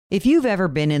If you've ever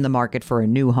been in the market for a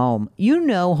new home, you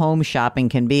know home shopping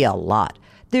can be a lot.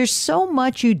 There's so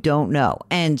much you don't know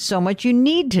and so much you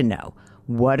need to know.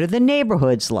 What are the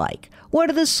neighborhoods like? What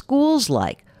are the schools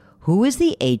like? Who is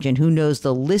the agent who knows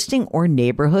the listing or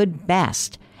neighborhood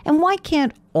best? And why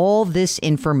can't all this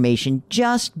information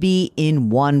just be in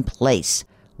one place?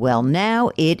 Well,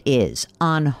 now it is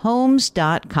on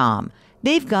Homes.com.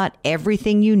 They've got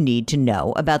everything you need to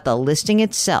know about the listing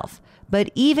itself, but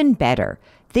even better,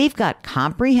 they've got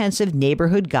comprehensive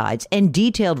neighborhood guides and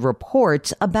detailed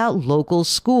reports about local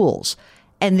schools.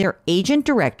 And their agent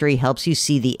directory helps you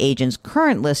see the agent's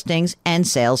current listings and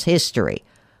sales history.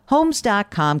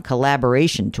 Homes.com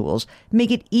collaboration tools make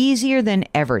it easier than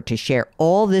ever to share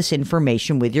all this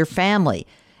information with your family.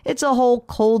 It's a whole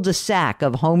cul-de-sac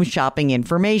of home shopping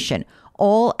information,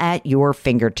 all at your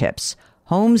fingertips.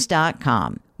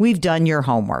 Homes.com. We've done your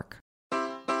homework.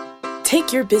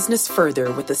 Take your business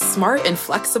further with the smart and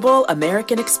flexible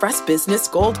American Express Business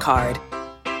Gold Card.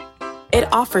 It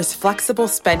offers flexible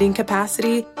spending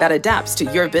capacity that adapts to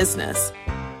your business.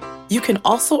 You can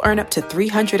also earn up to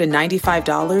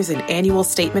 $395 in annual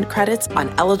statement credits on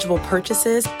eligible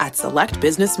purchases at select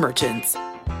business merchants.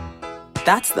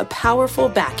 That's the powerful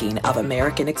backing of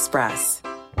American Express.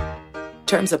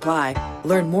 Terms apply.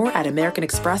 Learn more at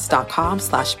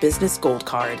americanexpress.com/business gold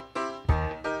card.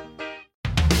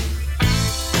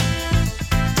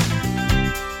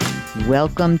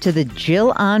 Welcome to the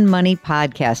Jill on Money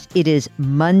podcast. It is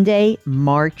Monday,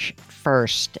 March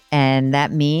 1st, and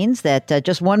that means that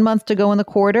just 1 month to go in the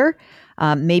quarter,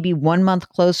 maybe 1 month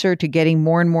closer to getting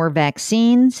more and more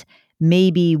vaccines,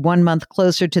 maybe 1 month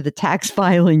closer to the tax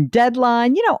filing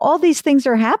deadline. You know, all these things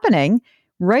are happening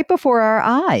right before our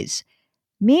eyes.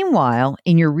 Meanwhile,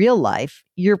 in your real life,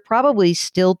 you're probably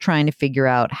still trying to figure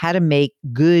out how to make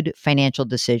good financial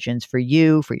decisions for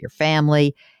you, for your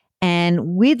family,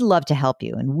 and we'd love to help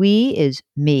you. And we is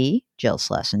me, Jill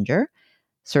Schlesinger,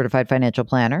 certified financial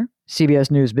planner, CBS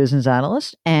News business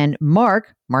analyst, and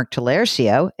Mark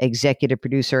Talercio, executive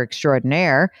producer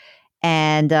extraordinaire.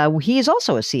 And he is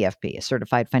also a CFP, a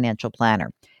certified financial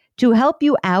planner. To help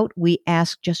you out, we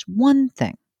ask just one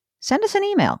thing. Send us an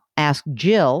email. Ask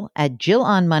Jill at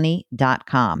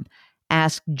jillonmoney.com.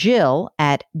 Ask Jill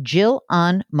at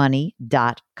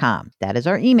jillonmoney.com. That is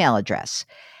our email address.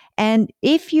 And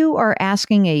if you are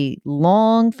asking a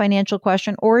long financial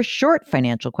question or a short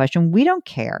financial question, we don't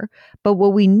care. But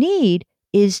what we need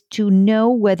is to know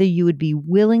whether you would be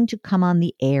willing to come on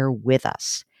the air with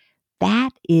us.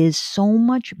 That is so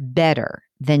much better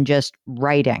than just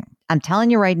writing. I'm telling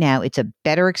you right now, it's a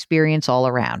better experience all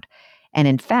around. And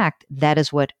in fact, that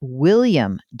is what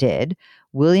William did.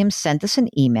 William sent us an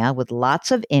email with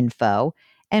lots of info,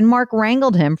 and Mark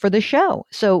wrangled him for the show.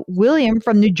 So William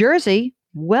from New Jersey,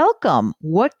 welcome.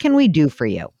 What can we do for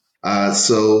you?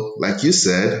 So like you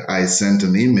said, I sent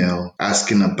an email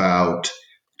asking about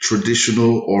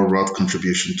traditional or Roth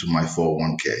contribution to my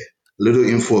 401k. Little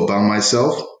info about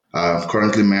myself. I'm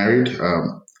currently married.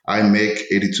 I make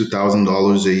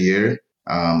 $82,000 a year.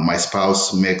 My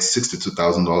spouse makes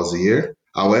 $62,000 a year.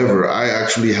 However, I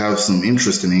actually have some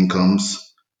interesting incomes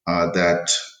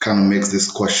that kind of makes this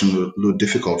question a little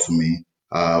difficult for me.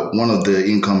 One of the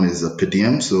income is a per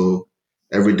diem. So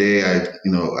every day I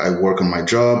work on my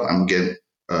job, I'm getting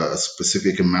a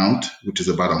specific amount, which is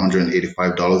about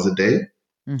 $185 a day.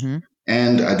 Mm-hmm.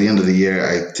 And at the end of the year,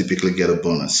 I typically get a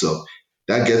bonus. So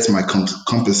that gets my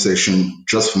compensation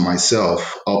just for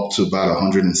myself up to about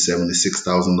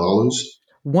 $176,000.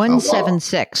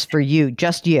 176 for you,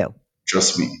 just you.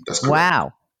 Just me. That's correct.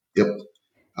 Wow. Yep.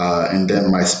 And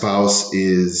then my spouse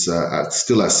is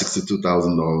still at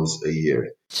 $62,000 a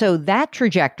year. So that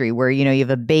trajectory where, you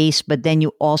have a base, but then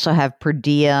you also have per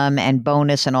diem and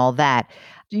bonus and all that.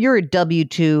 You're a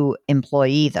W-2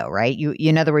 employee though, right?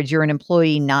 In other words, you're an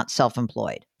employee, not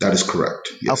self-employed. That is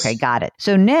correct. Yes. Okay, got it.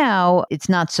 So now it's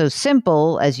not so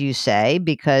simple as you say,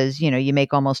 because, you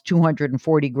make almost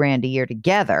 $240,000 a year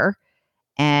together.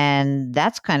 And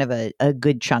that's kind of a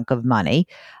good chunk of money.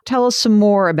 Tell us some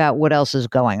more about what else is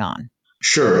going on.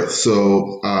 Sure.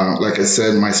 So, like I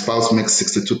said, my spouse makes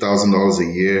 $62,000 a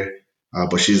year,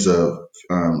 but she's a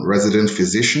resident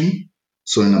physician.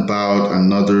 So in about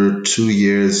another 2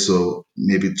 years, so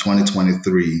maybe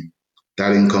 2023,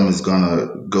 that income is going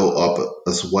to go up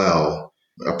as well,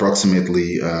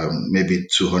 approximately maybe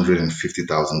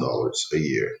 $250,000 a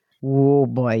year. Oh,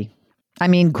 boy. I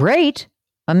mean, great.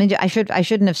 I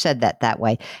shouldn't have said that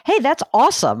way. Hey, that's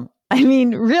awesome. I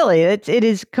mean, really, it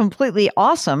is completely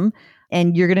awesome.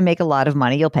 and you're going to make a lot of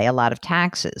money. You'll pay a lot of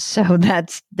taxes. So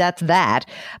that's that.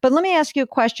 But let me ask you a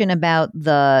question about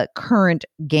the current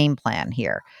game plan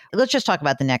here. Let's just talk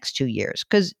about the next 2 years,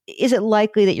 because is it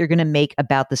likely that you're going to make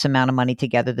about this amount of money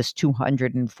together, this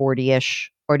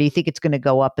 240-ish? Or do you think it's going to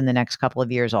go up in the next couple of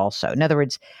years also? In other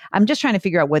words, I'm just trying to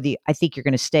figure out whether I think you're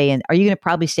going to stay in. Are you going to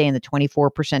probably stay in the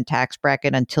 24% tax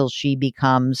bracket until she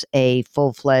becomes a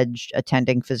full-fledged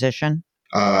attending physician?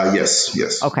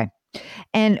 Yes. Okay.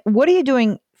 And what are you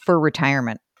doing for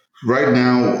retirement? Right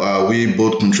now, we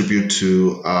both contribute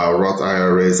to Roth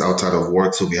IRAs outside of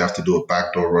work, so we have to do a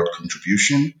backdoor Roth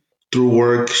contribution. Through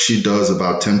work, she does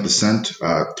about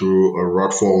 10% through a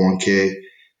Roth 401k.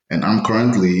 And I'm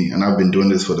currently, and I've been doing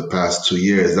this for the past 2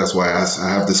 years, that's why I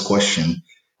have this question,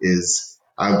 is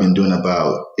I've been doing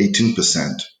about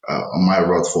 18% on my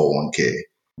Roth 401k.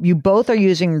 You both are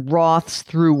using Roths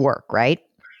through work, right?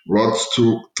 Roths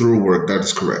through work, that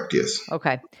is correct, yes.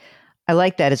 Okay. I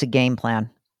like that as a game plan.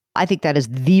 I think that is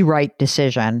the right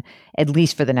decision, at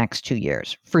least for the next 2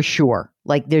 years, for sure.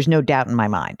 Like, there's no doubt in my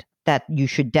mind that you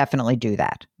should definitely do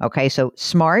that. Okay. So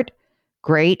smart,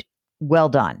 great, well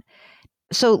done.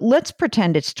 So let's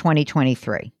pretend it's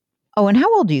 2023. Oh, and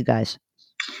how old are you guys?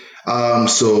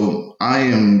 So I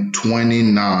am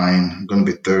 29, I'm going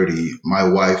to be 30. My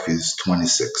wife is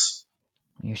 26.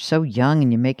 You're so young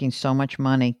and you're making so much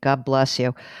money. God bless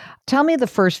you. Tell me the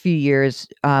first few years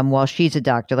while she's a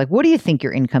doctor, like, what do you think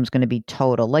your income's going to be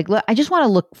total? Like, I just want to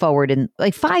look forward in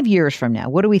like 5 years from now.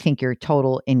 What do we think your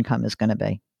total income is going to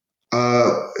be?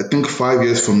 I think 5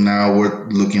 years from now, we're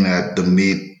looking at the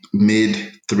mid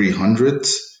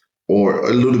 300s or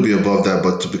a little bit above that,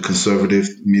 but to be conservative,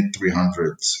 mid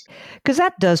 300s. Because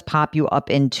that does pop you up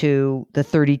into the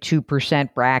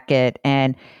 32% bracket.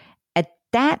 And at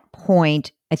that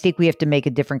point, I think we have to make a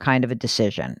different kind of a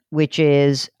decision, which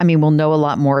is, I mean, we'll know a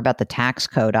lot more about the tax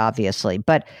code, obviously,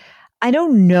 but I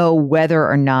don't know whether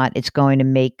or not it's going to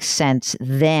make sense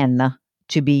then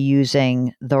to be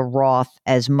using the Roth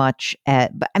as much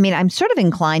but I mean, I'm sort of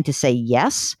inclined to say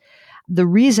yes. The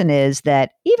reason is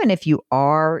that even if you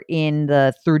are in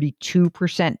the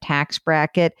 32% tax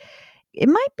bracket, it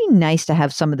might be nice to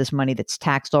have some of this money that's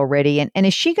taxed already. And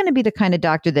is she going to be the kind of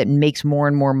doctor that makes more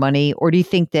and more money? Or do you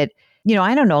think that,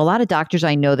 I don't know, a lot of doctors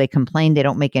I know, they complain they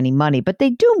don't make any money, but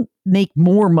they do make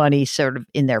more money sort of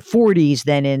in their 40s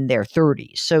than in their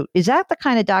 30s. So is that the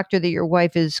kind of doctor that your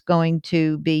wife is going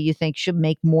to be, you think should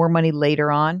make more money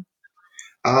later on?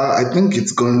 I think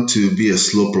it's going to be a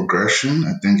slow progression.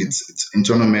 I think it's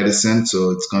internal medicine, so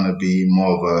it's going to be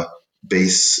more of a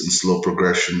base and slow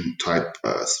progression type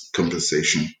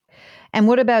compensation. And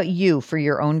what about you for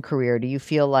your own career? Do you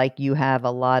feel like you have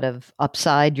a lot of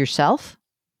upside yourself?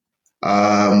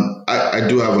 I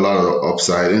do have a lot of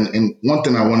upside. And one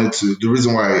thing the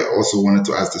reason why I also wanted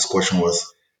to ask this question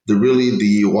was the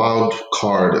wild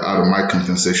card out of my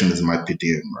compensation is my per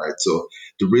diem, right? So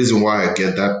the reason why I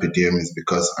get that per diem is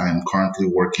because I am currently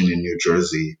working in New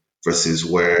Jersey versus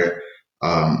where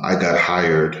I got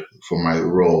hired for my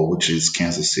role, which is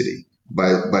Kansas City.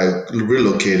 By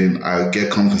relocating, I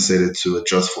get compensated to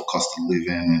adjust for cost of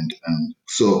living, and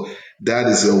so that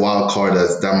is a wild card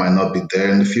that might not be there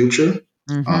in the future.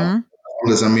 Mm-hmm.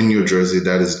 Unless I'm in New Jersey,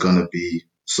 that is going to be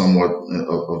somewhat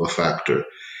of a factor.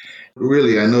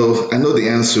 Really, I know the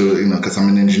answer, because I'm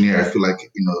an engineer. I feel like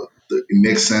it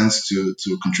makes sense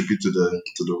to contribute to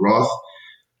the Roth.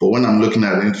 But when I'm looking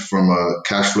at it from a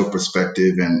cash flow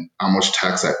perspective and how much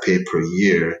tax I pay per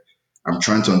year, I'm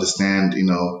trying to understand,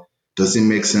 does it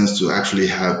make sense to actually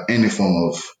have any form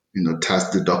of,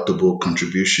 tax deductible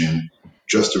contribution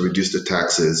just to reduce the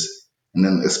taxes? And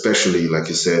then especially, like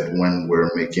you said, when we're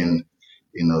making,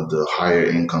 the higher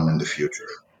income in the future.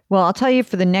 Well, I'll tell you,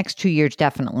 for the next 2 years,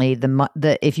 definitely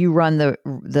if you run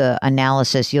the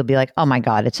analysis, you'll be like, oh my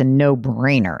God, it's a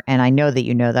no-brainer. And I know that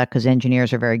you know that because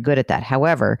engineers are very good at that.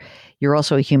 However, you're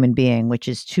also a human being, which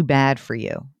is too bad for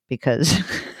you, because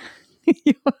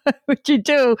what you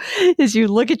do is you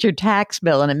look at your tax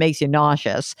bill and it makes you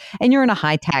nauseous, and you're in a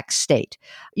high tax state.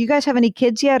 You guys have any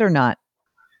kids yet or not?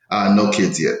 No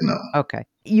kids yet, no. Okay.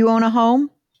 You own a home?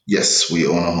 Yes, we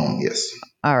own a home, yes.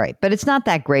 All right. But it's not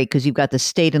that great because you've got the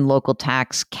state and local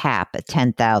tax cap at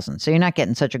 $10,000. So you're not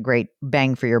getting such a great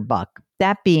bang for your buck.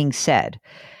 That being said,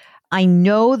 I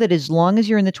know that as long as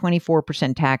you're in the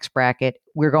 24% tax bracket,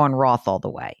 we're going Roth all the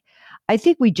way. I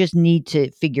think we just need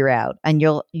to figure out, and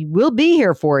we'll be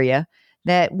here for you,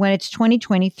 that when it's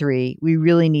 2023, we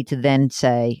really need to then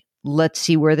say, let's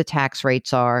see where the tax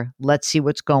rates are. Let's see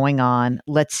what's going on.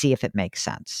 Let's see if it makes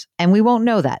sense. And we won't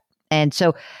know that. And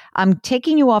so I'm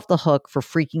taking you off the hook for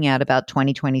freaking out about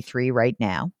 2023 right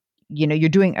now. you're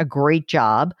doing a great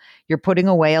job. You're putting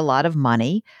away a lot of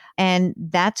money. And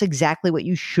that's exactly what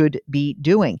you should be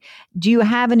doing. Do you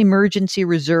have an emergency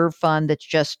reserve fund that's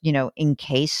just, in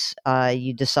case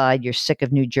you decide you're sick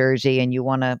of New Jersey and you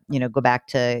want to, go back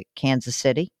to Kansas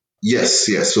City? Yes.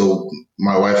 So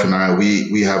my wife and I,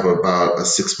 we have about a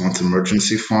 6-month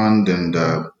emergency fund, and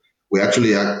we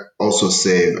actually also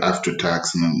save after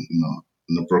tax in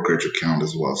a brokerage account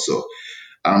as well. So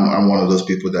I'm one of those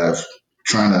people that have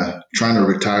trying to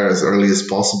retire as early as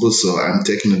possible. So I'm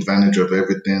taking advantage of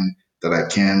everything that I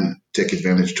can take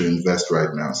advantage to invest right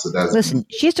now. So listen,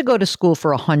 she has to go to school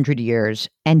for 100 years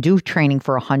and do training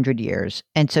for 100 years.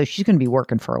 And so she's going to be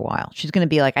working for a while. She's going to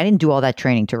be like, I didn't do all that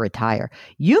training to retire.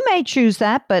 You may choose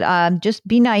that, but just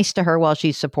be nice to her while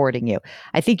she's supporting you.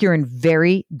 I think you're in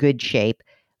very good shape.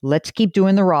 Let's keep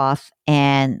doing the Roth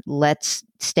and let's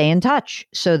stay in touch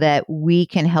so that we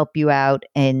can help you out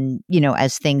and,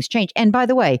 as things change. And by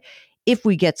the way, if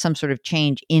we get some sort of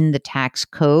change in the tax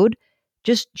code,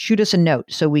 just shoot us a note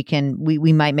so we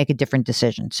might make a different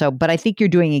decision. So, but I think you're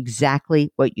doing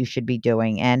exactly what you should be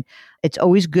doing. And it's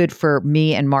always good for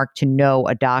me and Mark to know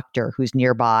a doctor who's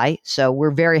nearby. So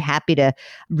we're very happy to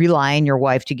rely on your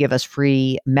wife to give us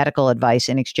free medical advice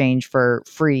in exchange for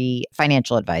free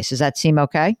financial advice. Does that seem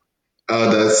okay?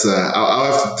 I'll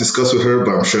have to discuss with her,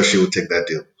 but I'm sure she will take that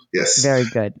deal. Yes. Very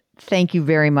good. Thank you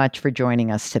very much for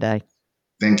joining us today.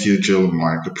 Thank you, Jill and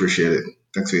Mark. Appreciate it.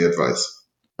 Thanks for your advice.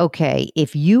 Okay,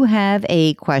 if you have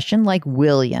a question like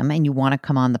William and you want to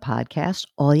come on the podcast,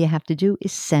 all you have to do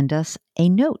is send us a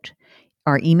note.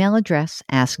 Our email address,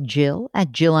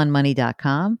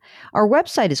 askjill@jillonmoney.com. Our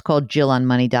website is called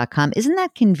jillonmoney.com. Isn't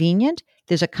that convenient?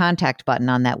 There's a contact button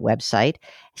on that website.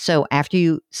 So after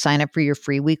you sign up for your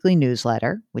free weekly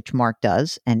newsletter, which Mark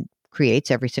does and creates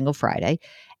every single Friday,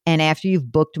 and after you've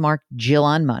bookmarked Jill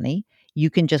on Money, you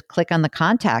can just click on the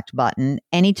contact button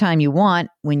anytime you want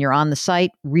when you're on the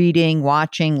site, reading,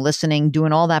 watching, listening,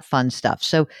 doing all that fun stuff.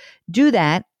 So do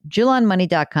that,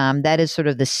 jillonmoney.com. That is sort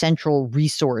of the central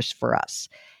resource for us.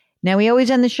 Now, we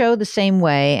always end the show the same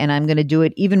way, and I'm going to do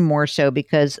it even more so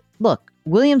because, look,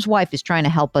 William's wife is trying to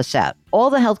help us out. All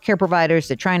the healthcare providers,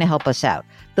 they're trying to help us out.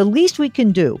 The least we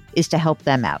can do is to help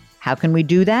them out. How can we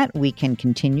do that? We can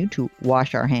continue to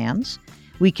wash our hands.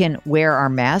 We can wear our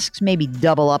masks, maybe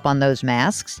double up on those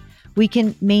masks. We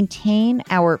can maintain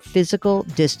our physical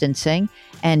distancing.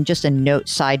 And just a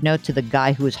side note to the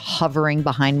guy who was hovering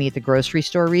behind me at the grocery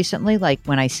store recently, like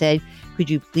when I said, could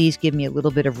you please give me a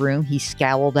little bit of room? He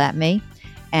scowled at me.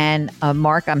 And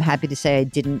Mark, I'm happy to say I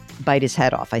didn't bite his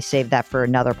head off. I saved that for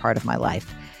another part of my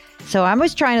life. So I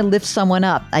was trying to lift someone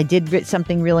up. I did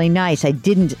something really nice. I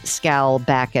didn't scowl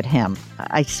back at him.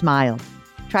 I smiled.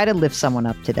 Try to lift someone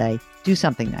up today. Do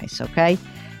something nice, okay?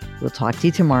 We'll talk to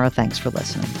you tomorrow. Thanks for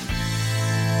listening.